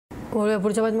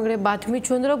पुढच्या बातमी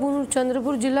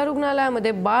चंद्रपूर जिल्हा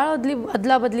रुग्णालयामध्ये बाळ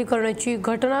अदलाबदली करण्याची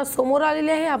घटना समोर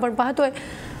आलेली आहे। आपण पाहतोय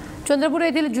चंद्रपूर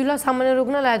येथील जिल्हा सामान्य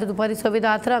रुग्णालयात दुपारी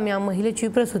 11:15 या महिलेची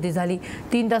प्रसूती झाली।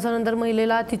 3 तासानंतर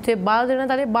महिलेला तिथे बाळ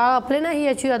देण्यात आले। बाळ आपले नाही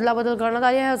याची अदलाबदल करण्यात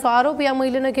आली आहे असा आरोप या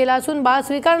महिलेने केला असून बाळ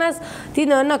स्वीकारण्यास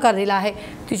तिने नकार दिला आहे।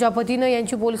 तिच्या पतीने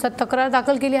यांची पोलिसात तक्रार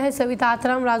दाखल केली आहे। सविता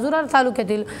आत्राम राजुरा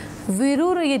तालुक्यातील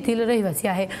विरूर येथील रहिवासी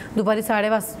आहे। दुपारी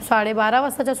 12:30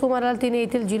 वाजताच्या सुमाराला तिने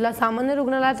येथील जिल्हा सामान्य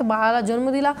रुग्णालयात बाळाला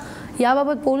जन्म दिला।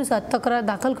 याबाबत पोलिसात तक्रार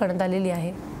दाखल करण्यात आलेली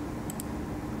आहे।